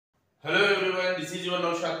Hello everyone, this is your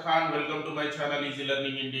Naushad Khan. Welcome to my channel Easy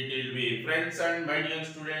Learning in Detailed Way. Friends and my dear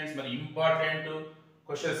students, మరి important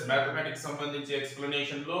questions mathematics సంబంధించి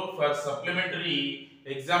explanation లో for supplementary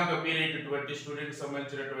exam కి appear అయ్యేటటువంటి student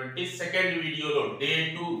సంబంధించినటువంటి second వీడియోలో day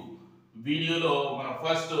 2 వీడియోలో మనం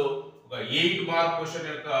first ఒక 8 మార్క్ క్వశ్చన్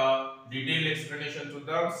యొక్క డీటెయిల్ ఎక్స్ప్లెనేషన్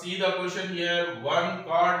చూద్దాం. See the question here. One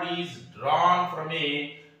card is drawn from a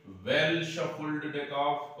well shuffled deck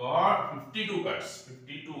of 52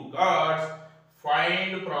 cards.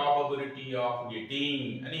 Find probability of getting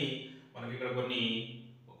అని మనకి ఇక్కడ కొన్ని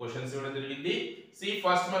క్వశ్చన్స్ ఇవ్వడం జరిగింది. See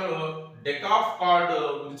first మనం deck of card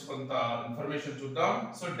గురించి కొంత ఇన్ఫర్మేషన్ చూద్దాం.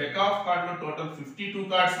 సో deck of card లో టోటల్ 52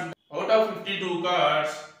 cards ఉంటాయి. Out of 52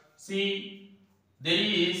 cards, see there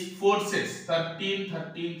is 4 sets, 13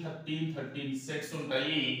 sets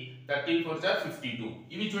ఉంటాయి. 13 4s are 52.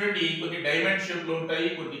 ఇవి చూడండి, కొన్ని డైమండ్ షేప్ లో ఉంటాయి,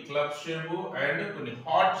 కొన్ని క్లబ్ షేప్ అండ్ కొన్ని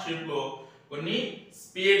హార్ట్ షేప్ లో, కొన్ని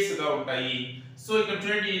స్పేడ్స్ గా ఉంటాయి. సో ఇక్కడ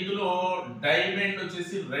చూడండి, ఇందులో డైమండ్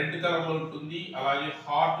వచ్చేసి రెడ్ కలర్ లో ఉంటుంది, అలాగే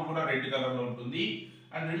హార్ట్ కూడా రెడ్ కలర్ లో ఉంటుంది,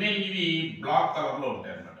 అండ్ రిమైనింగ్ ఇవి బ్లాక్ కలర్ లో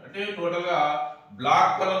ఉంటాయి అన్నమాట. అంటే టోటల్ గా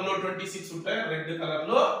బ్లాక్ కలర్ లో 26 ఉంటాయి, రెడ్ కలర్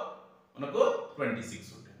లో మనకు 26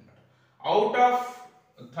 ఉంటాయి అన్నమాట. అవుట్ ఆఫ్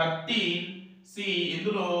 13 సి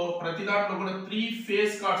ఇందులో ప్రతి దాంట్లో కూడా 3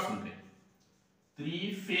 ఫేస్ కార్డ్స్ ఉంటాయి. 3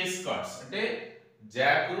 ఫేస్ కార్డ్స్ అంటే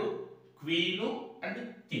Jack, queen and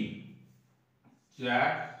king.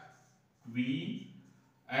 Jack, queen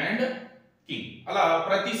and king. అలా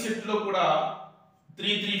ప్రతి సెట్ లో కూడా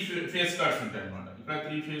 3 ఫేస్ కార్డ్స్ ఉంటాయి అన్నమాట. ఇక్కడ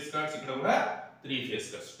 3 ఫేస్ కార్డ్స్, ఇక్కడ కూడా 3 face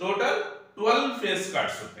cards. Total 12 face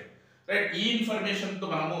cards ఉంటాయి. రైట్, ఈ ఇన్ఫర్మేషన్ తో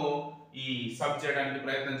మనము ఈ సబ్ చేయడానికి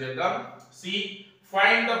ప్రయత్నం చేద్దాం. C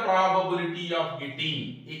find the probability of getting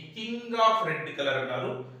a king of red color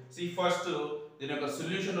అన్నారు. see first దీని యొక్క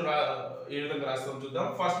సొల్యూషన్ ఏ విధంగా రాస్తాం చూద్దాం.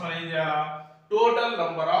 ఫస్ట్ మనం ఏం చేయాలి, total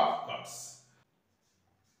number of cards,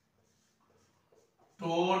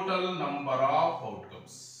 total number of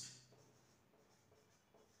outcomes,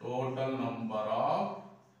 total number of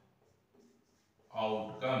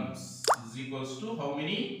outcomes is equals to how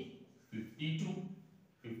many? 52.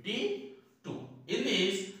 In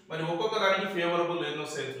this మరి ఒక్కొక్క దానికి ఫేవరబుల్ ఎన్నో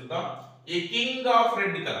వస్తాయో చూద్దాం. A king of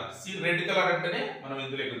red colour. C red colour అంటేనే మనం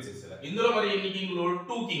ఇందులో ఎక్కడ చేసేలా. ఇందులో మరి ఎన్ని కింగ్లు?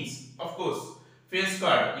 2 Kings. Of course face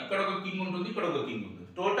card, ఇక్కడ ఒక కింగ్ ఉంటుంది, ఇక్కడ ఒక కింగ్ ఉంటుంది.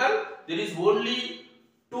 Total there is only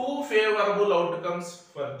 2 favourable outcomes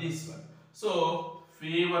for this one. So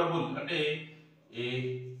favourable అంటే a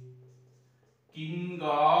king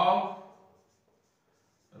of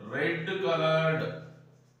red coloured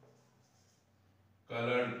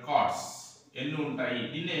cards ఎన్ని ఉంటాయి,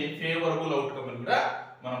 దీన్నే ఫేవరబుల్ అవుట్కమ్ అని కూడా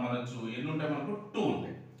మనం అనొచ్చు. ఎన్ని ఉంటాయి మనకు? 2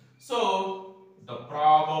 ఉంటాయి. So the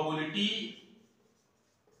probability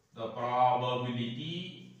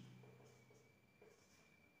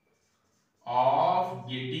of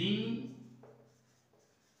getting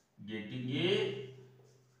a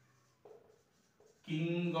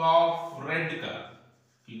king of red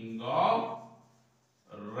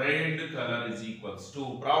color is equals to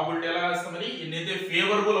probability ఎలా రాస్తాం మరి? ఎన్నైతే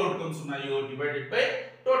ఫేవరబుల్ అవుట్కమ్స్ ఉన్నాయో డివైడెడ్ బై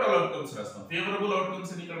టోటల్ అవుట్కమ్స్ రాస్తాం. ఫేవరబుల్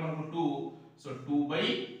అవుట్కమ్స్ అని ఇక్కడ మనకు 2, సో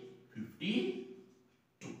 2/52.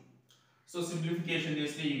 సో సింప్లిఫికేషన్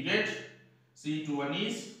చేస్తే you get see 2 1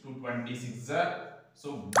 is 226 are, so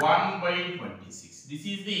 1/26. this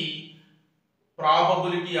is the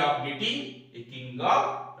probability of getting a king of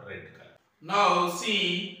red color. now see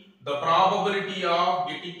the probability of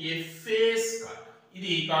getting a face card.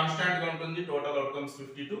 ఇది constant గా ఉంటుంది. Total outcomes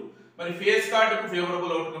 52. మరి face card కు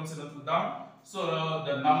favourable outcomes ఎంత చూద్దాం. So the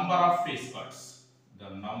number of face cards, the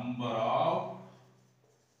number of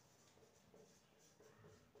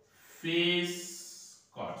face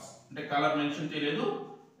cards అంటే colour mention చేయలేదు,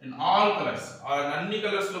 in all colours, అన్ని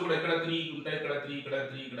కలర్స్ లో కూడా ఇక్కడ 3 ఉంటాయి, ఇక్కడ 3, ఇక్కడ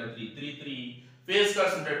 3, ఇక్కడ 3 ఫేస్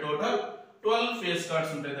కార్డ్స్ ఉంటాయి. టోటల్ 12 ఫేస్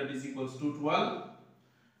కార్డ్స్ ఉంటాయి. That is equals to 12.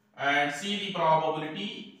 and see the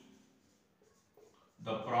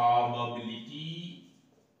probability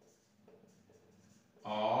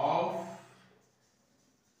of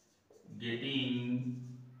getting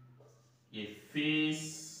a face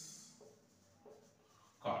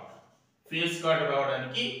card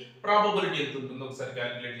రావడానికి ప్రాబబిలిటీ ఎంత ఉంటుందో ఒకసారి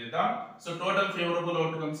క్యాలిక్యులేట్ చేద్దాం. So total favourable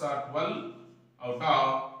outcomes are 12 out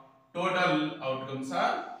of total outcomes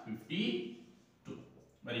are 52.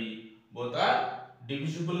 మరి both are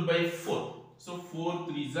divisible by 4. so 4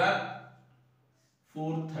 3s are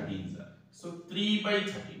 4 13s are, so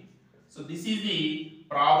 3/13. so this is the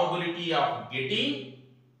probability of getting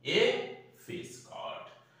a face card.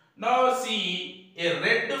 now see a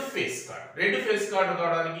red face card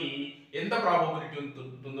రావడానికి ఎంత probability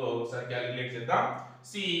ఉంటుందో ఒకసారి calculate చేద్దాం.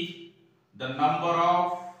 see the number of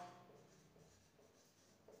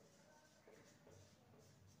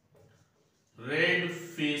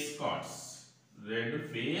face cards. Red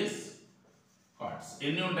face cards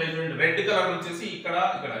ఎన్ని ఉంటాయి చూడండి. Red colour వచ్చేసి ఇక్కడ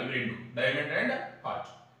ఇక్కడ ఇవి రెండు డైమండ్ అండ్ హార్ట్.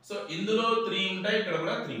 సో ఇందులో 3 ఉంటాయి, ఇక్కడ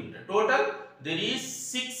కూడా 3 ఉంటాయి. Total there is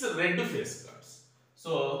 6 red face cards.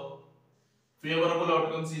 So favorable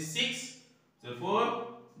outcomes is 6. Therefore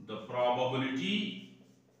the probability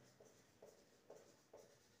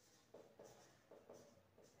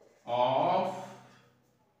of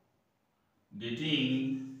getting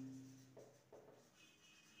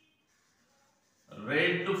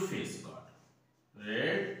red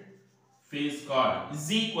face card is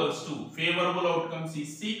equals to favorable outcomes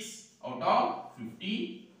is 6 out of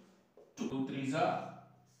 52. 2 3s are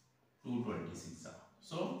 226 are.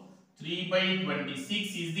 So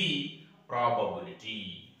 3/26 is the probability.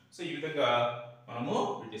 So ఈ విధంగా మనము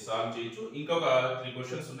వీటిని solve చేయొచ్చు. ఇంకొక 3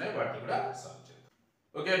 questions ఉన్నాయి, వాటిని కూడా solve చేద్దాం.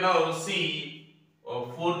 Okay, now see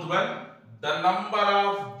fourth one, the number of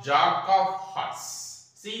jack of hearts.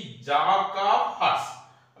 See jack of hearts,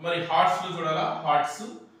 మరి హార్ట్స్ లో చూడాలా.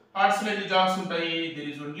 హార్ట్స్ లో ఎన్ని జాక్స్ ఉంటాయి? there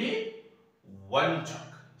is only one jack.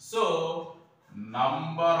 So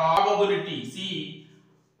number of probability, see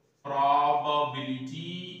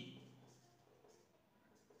probability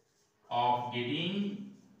of getting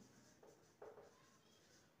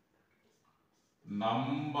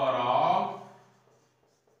number of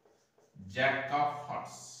jack of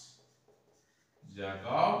hearts. Jack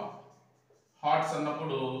of hearts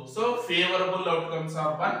అన్నప్పుడు so favorable outcomes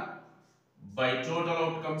are 1 by total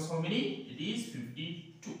outcomes how many? It is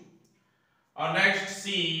 52. Next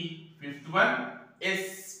see fifth one, a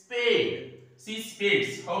spade. See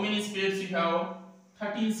spades, how many spades you have?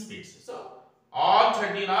 13 spades. So all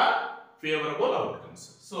 13 are favorable outcomes.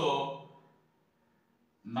 So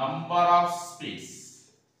number of spades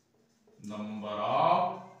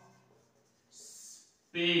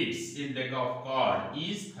in deck of card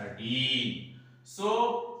is 13. So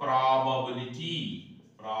probability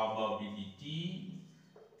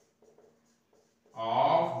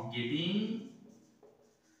of getting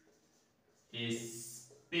a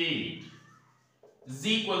spade is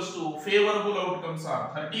equals to favorable outcomes are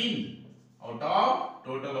 13 out of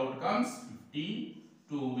total outcomes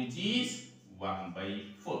 52, which is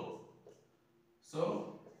 1/4. So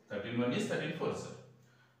 13 1 is 13 4, sir.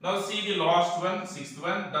 Now see the last one, sixth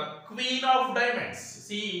one, the queen of diamonds.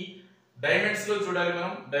 See diamonds lo chudali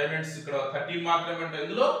manam. Diamonds ikkada 13 maatrame ante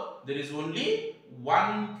indulo there is only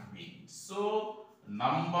one queen. So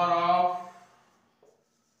number of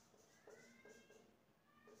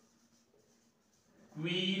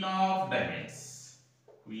queen of diamonds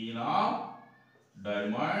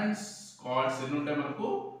cards ఎన్ని ఉంటాయి మనకు?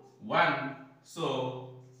 1. So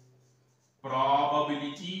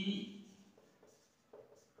probability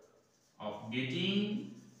of getting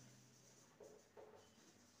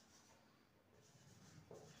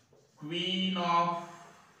queen of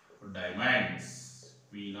diamonds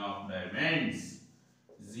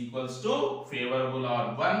is equals to favorable are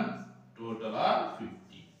 1, total are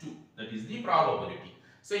 52. That is the probability.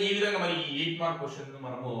 So ఈ విధంగా మరి 8 mark question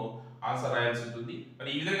మనము answer రాయాల్సి ఉంటుంది. మరి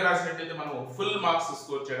ఈ విధంగా రాసినట్లయితే మనం ఫుల్ మార్క్స్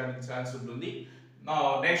స్కోర్ చేయడానికి ఛాన్స్ ఉంటుంది. Now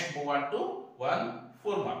next move on to one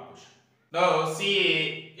 4 mark question. Now see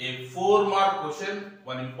a 4 mark question,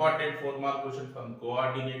 one important 4 mark question from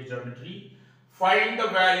coordinate geometry. Find the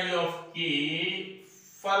value of k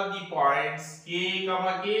for the points k,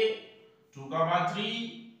 2, 3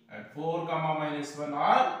 and 4, -1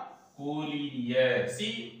 are collinear.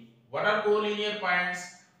 See what are collinear points?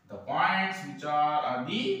 The points which are on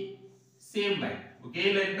the same line. Okay,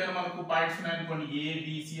 line పైన మనకు points ఉన్నాయి అనుకోండి, a b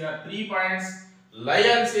c are 3 points lie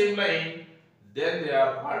on same line, then they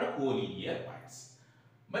are called collinear points.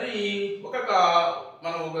 మరి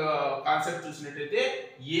మనం ఒక concept చూసినట్లయితే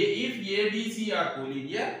if a b c are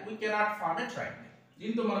collinear we cannot form a triangle.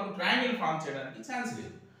 దీంతో మనకు ట్రయాంగిల్ ఫామ్ చేయడానికి ఛాన్స్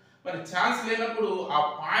లేదు. మరి ఛాన్స్ లేనప్పుడు ఆ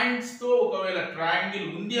పాయింట్స్ తో ఒకవేళ ట్రయాంగిల్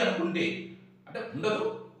ఉంది అనుకుంటే, అంటే ఉండదు,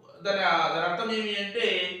 దాని అర్థం ఏమి అంటే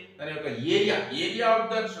దాని యొక్క area of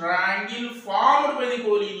the triangle formed by the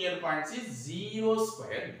collinear points is 0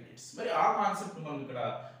 square units. మరి ఆ కాన్సెప్ట్ మనం ఇక్కడ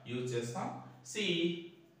యూజ్ చేస్తాం. C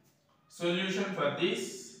solution for this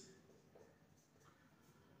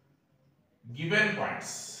given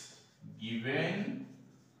points.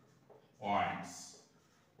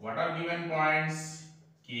 What are given points?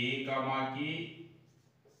 K, k,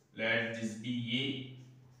 let this be A,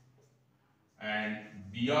 and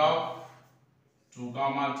B of 2, 3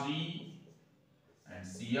 and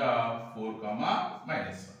C of 4,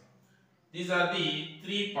 -1. These are the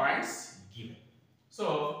 3 points given. So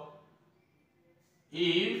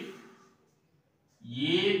if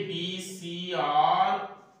A, B, C are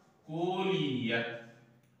collinear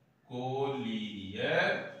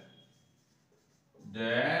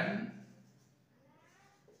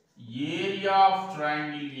of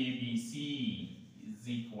triangle ABC is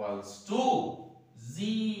equals to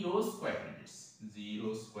 0 square units.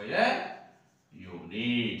 0 square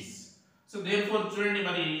units. So therefore, చూడండి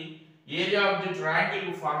మరి area of the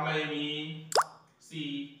triangle formula ఏమి?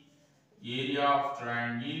 See, area of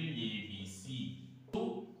triangle ABC to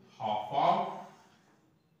half of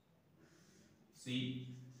see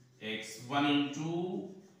x1 into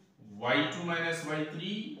y2 minus y3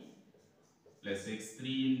 plus x3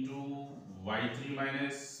 into y3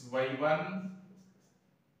 minus y1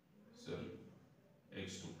 sorry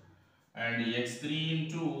x2 and x3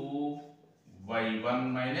 into y1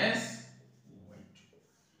 minus y2.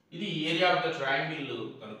 ఇది area of the triangle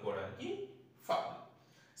కనుక్కోవడానికి formula.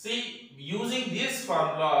 See, using this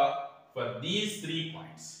formula for these 3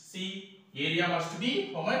 points, see, area must be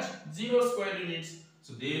how much? 0 square units.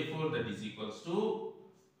 So therefore that is equals to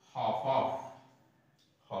half of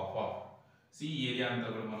see, area అంతా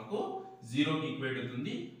కూడా మనకు 0 కి equate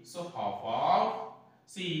అవుతుంది. So half of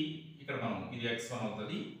see, ఇక్కడ మనం ఇది x1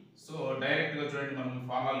 అవుతుంది. So direct గా చూడండి మనం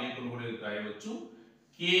ఫార్ములా లేకుండా కూడా రాయవచ్చు.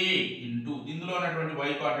 k ఇంటూ ఇందులో ఉన్నటువంటి y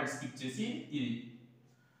కోఆర్డినేట్ స్కిప్ చేసి ఇది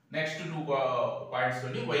నెక్స్ట్ 2 పాయింట్స్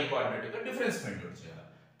లోని y కోఆర్డినేట్ యొక్క డిఫరెన్స్ ఫైండ్ అవుట్ చేయాలి.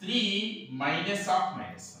 3 minus of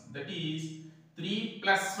minus 1 that is 3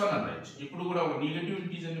 plus 1 అని రాయొచ్చు. ఇప్పుడు కూడా ఒక నెగటివ్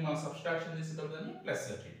ఇంటీజర్ ని మనం సబ్ట్రాక్షన్ చేసేటప్పుడు దాన్ని ప్లస్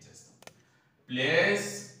గా ట్రీట్ చేస్తాం. ప్లస్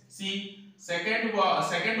సి సెకండ్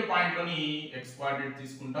పాయింట్ లోని x కోఆర్డినేట్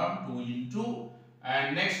తీసుకుంటాం 2 ఇంటూ అండ్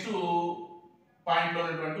నెక్స్ట్ పాయింట్ లో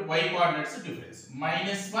ఉన్నటువంటి y coordinates difference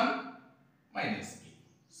 -1 -k.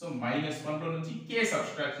 So -1 లో నుంచి k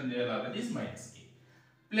సబ్ట్రాక్షన్ చేయాలి, that is -k.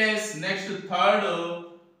 Plus next third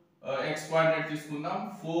x coordinate తీసుకుందాం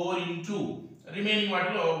 4 ఇంటూ రిమైనింగ్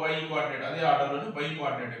వాటిలో y కోఆర్డినేట్ అదే ఆర్డర్ లోని y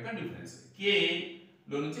కోఆర్డినేట్ యొక్క డిఫరెన్స్ k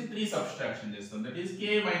లో నుంచి 3 సబ్ట్రాక్షన్ చేస్తాం, దట్ ఈస్ k -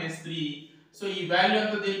 3. సో ఈ వాల్యూ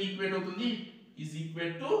అంతా దేనికి ఈక్వేట్ అవుతుంది? Is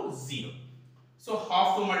equal to 0. So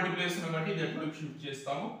half తో మల్టిప్లై చేస్తున్నాం కాబట్టి ఇది ఎప్పుడు షిఫ్ట్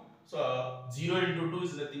చేస్తాము. So 0 into 2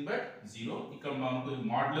 is nothing but 0. ఇక్కడ మనకు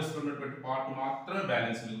మాడ్యులస్ లో ఉన్నటువంటి పార్ట్ మాత్రమే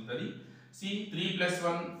బ్యాలెన్స్ మిగులుతుంది. See, 3 plus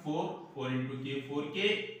 1 4 4 into k 4k.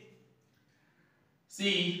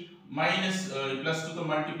 See, minus plus 2 తో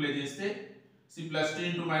మల్టిప్లై చేస్తే see plus 2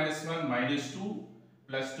 into -1 -2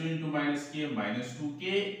 plus 2 into minus k -2k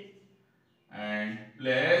and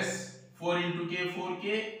plus 4 into k 4k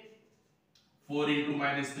 4 into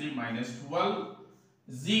 -3 -12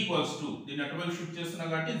 is equals to దీన్ని అటువైపు షిఫ్ట్ చేస్తున్నాం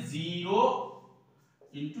కాబట్టి 0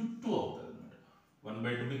 into 2 అవుతుంది అన్నమాట.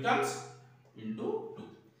 1/2 becomes into 2.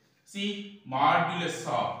 See, modulus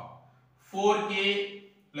of 4k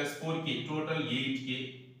plus 4k total 8k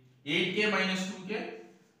 8k minus 2k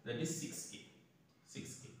that is 6k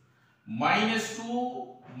minus 2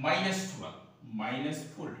 minus 12 minus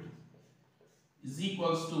 14 is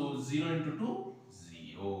equals to 0 into 2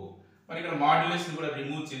 0. మరి ఇక్కడ modulus ని కూడా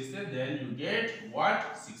రిమూవ్ చేస్తే then you get what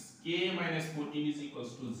 6k minus 14 is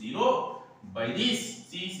equals to 0. by this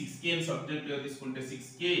see 6k ని subject గా తీసుకుంటే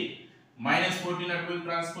 6k minus 14 అటు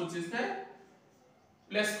transpose చేస్తే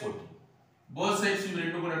ప్లస్ 14. బోత్ సైడ్స్ ఇవి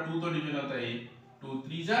రెండు కూడా 2 తో డివైడ్ అవుతాయి. 2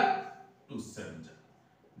 3 జా 2 7 జా.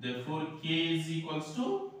 therefore k is equals to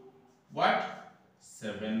what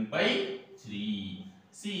 7/3.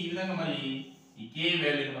 see ఈ విధంగా మరి ఈ k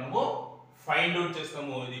వాల్యూని మనము ఫైండ్ అవుట్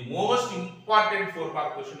చేస్తాము. ఇది most important 4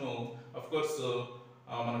 mark question. Of course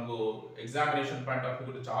మనకు ఎగ్జామినేషన్ పాయింట్ ఆఫ్ వ్యూ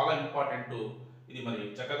కూడా చాలా ఇంపార్టెంట్. ఇది మరి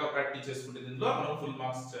చక్కగా ప్రాక్టీస్ చేసుకుంటే దీంట్లో మనం ఫుల్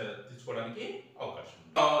మార్క్స్ తెచ్చుకోవడానికి అవకాశం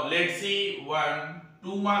ఉంది. Let's see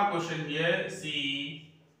 2 mark question here. See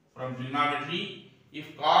from trigonometry, if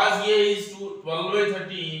cos a is to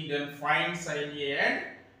 12/13 then find sin a and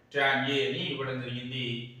tan a అని ఇవ్వడం జరిగింది.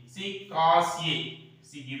 see cos a,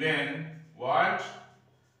 see given what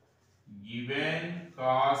given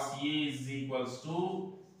cos a is equals to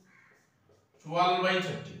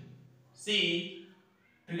 12/13. see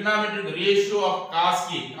trigonometric ratio of cos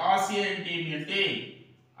a అంటే ఏమి అంటే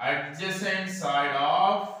adjacent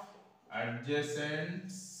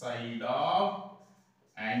side of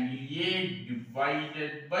angle a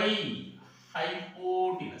divided by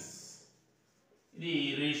hypotenuse. ఇది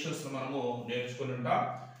ratios మనము నేర్చుకుని ఉంటాం.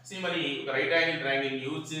 సి మరి ఒక రైట్ యాంగిల్ ట్రయాంగిల్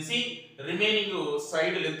యూజ్ చేసి రిమైనింగ్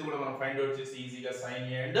సైడ్ లెంత్ కూడా మనం ఫైండ్ అవుట్ చేసి ఈజీగా sin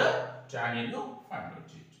a and tan a ను ఫైండ్ అవుట్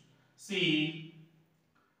చేయొచ్చు. C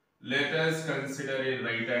let us consider a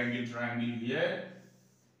right angle triangle here.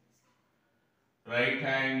 Right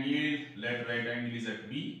angle, let right angle is at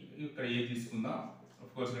B. ఇక్కడ A తీసుకుందాం. Of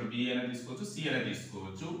course ఇక్కడ B అనేది తీసుకోవచ్చు, C అనేది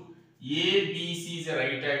తీసుకోవచ్చు. ABC is a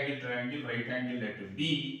right angle triangle, right angle at B.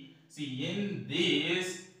 See in this,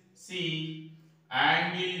 see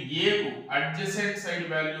angle A కు adjacent side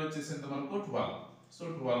value వచ్చేసి ఎంత మనకు 12. So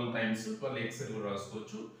 12 times 12x అని కూడా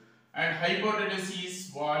రాసుకోవచ్చు. And hypotenuse is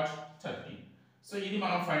what 13. So ఇది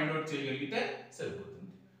మనం ఫైండ్ అవుట్ చేయగలిగితే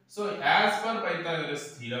సరిపోతుంది. So as per Pythagoras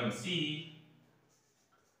theorem C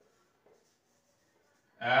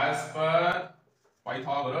as per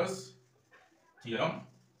Pythagoras theorem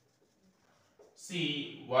see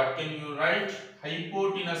what can you write?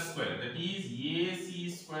 Hypotenuse square, that is AC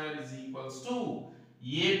square is equals to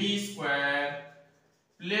AB square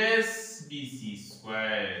plus BC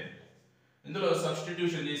square. ఇందులో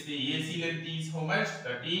substitution చేస్తే AC length is how much?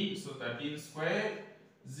 13. So 13 square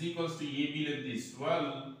is equals to AB length is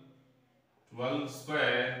 12. 12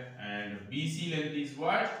 square and BC length is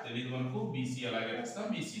what? తెలియదు మనకు BC అలాగే రాస్తాం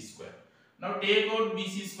BC square. Now take out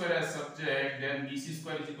BC square as subject, then BC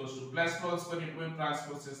square is equals to plus 12 square into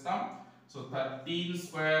transpose system. So 13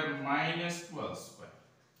 square minus 12 square.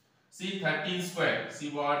 See 13 square. See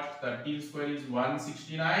what? 13 square is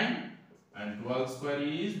 169 and 12 square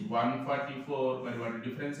is 144. But what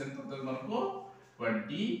difference in total మనకు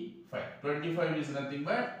 25. 25 is nothing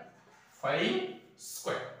but 5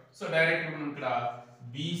 square. So direct మనం ఇక్కడ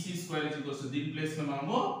BC square is equals to దీని place లో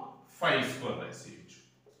మనము 5 square రాసేయచ్చు.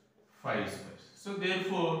 5 squares. So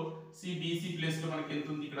therefore see BC place లో మనకి ఎంత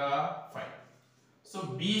ఉంది ఇక్కడ 5. So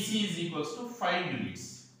BC is equals to 5 units.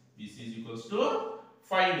 BC is equals to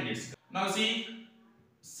 5 units. Now see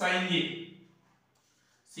sin A.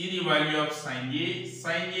 See the value of sin A.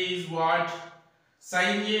 Sin A is what?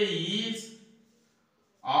 Sin A is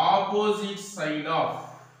opposite side of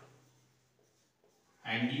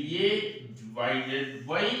angle A divided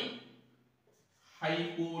by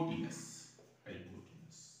hypotenuse.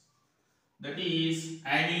 That is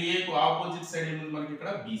angle A को opposite side ఏముంది మనకి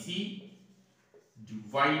ఇక్కడ BC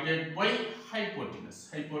divided by hypotenuse.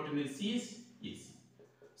 Hypotenuse is AC.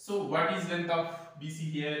 So what is length of BC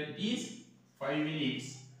here? It is 5 units.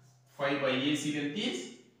 5 by AC length is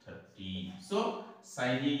 13. So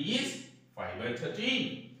sin A is 5 by 13.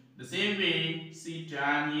 The same way, see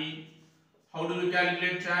tan A. How do we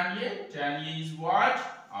calculate tan A? Tan A is what?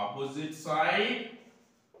 Opposite side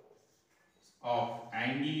of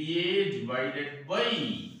angle A divided by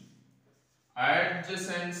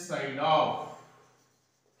adjacent side of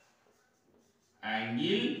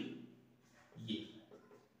angle A.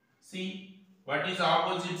 See what is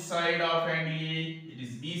opposite side of angle A? It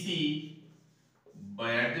is BC.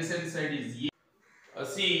 By adjacent side is A.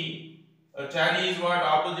 See tan A is what?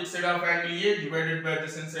 Opposite side of angle A divided by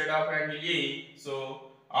adjacent side of angle A. So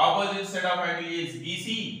opposite side of angle A is BC.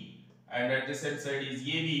 And adjacent side is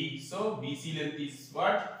AB. So BC length is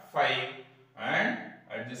what? 5 and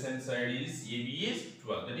adjacent side is AB is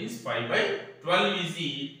 12. That is 5 by 12 is the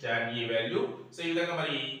tan A value. So ఈ విధంగా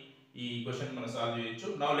మరి ఈ question మనం solve చేయొచ్చు.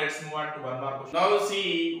 Now let's move on to one more question. Now see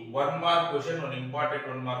one more question, one important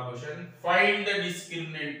one more question. Find the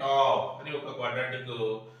discriminant of అని ఒక quadratic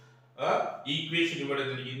equation ఇవ్వడం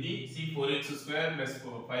జరిగింది. See 4x square plus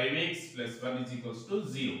 5x plus 1 is equals to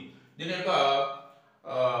 0. దీని యొక్క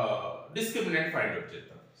discriminant find out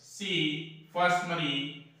చేద్దాం. See first మరి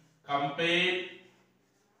compare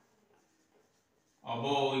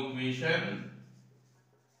above equation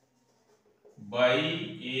by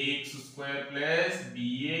ax square plus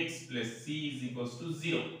bx plus c is equals to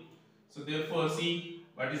 0. So therefore see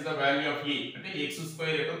what is the value of a? అంటే x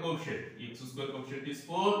square యొక్క coefficient. X square coefficient is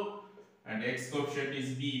 4 and x coefficient is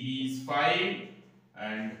b. B is 5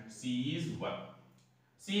 and c is 1.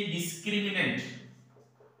 See discriminant.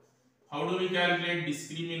 How do we calculate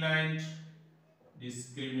discriminant?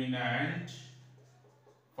 Discriminant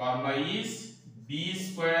formula is b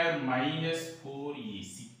square minus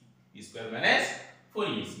 4ac. B square minus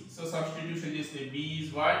 4ac. So substitution is b is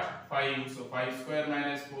what? 5. So 5 square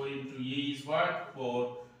minus 4 into a is what?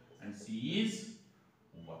 4 and c is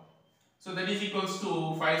 1. So that is equals to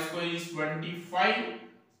 5 square is 25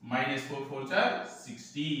 minus 4 4s are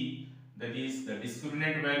 60. That is the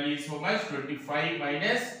discriminant value is how much? 25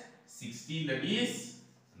 minus 16, that is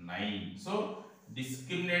 9. So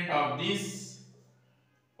discriminant of this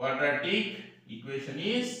quadratic equation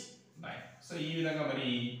is 9. So ఈ విధంగా మరి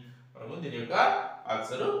మనము దీని యొక్క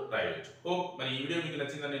answer రాయవచ్చు. Hope మరి ఈ video మీకు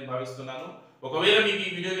నచ్చిందని నేను భావిస్తున్నాను. ఒకవేళ మీకు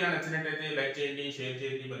ఈ వీడియో నచ్చినట్లయితే లైక్ చేయండి, షేర్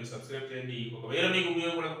చేయండి మరియు సబ్స్క్రైబ్ చేయండి. ఒకవేళ మీకు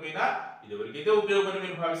ఉపయోగపడకపోయినా ఇది ఎవరికైతే ఉపయోగపడి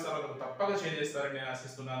మీరు భావిస్తారో వాళ్ళకు తప్పక షేర్ చేస్తారని నేను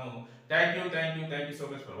ఆశిస్తున్నాను. Thank you so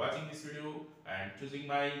much for watching this video and choosing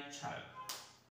my channel.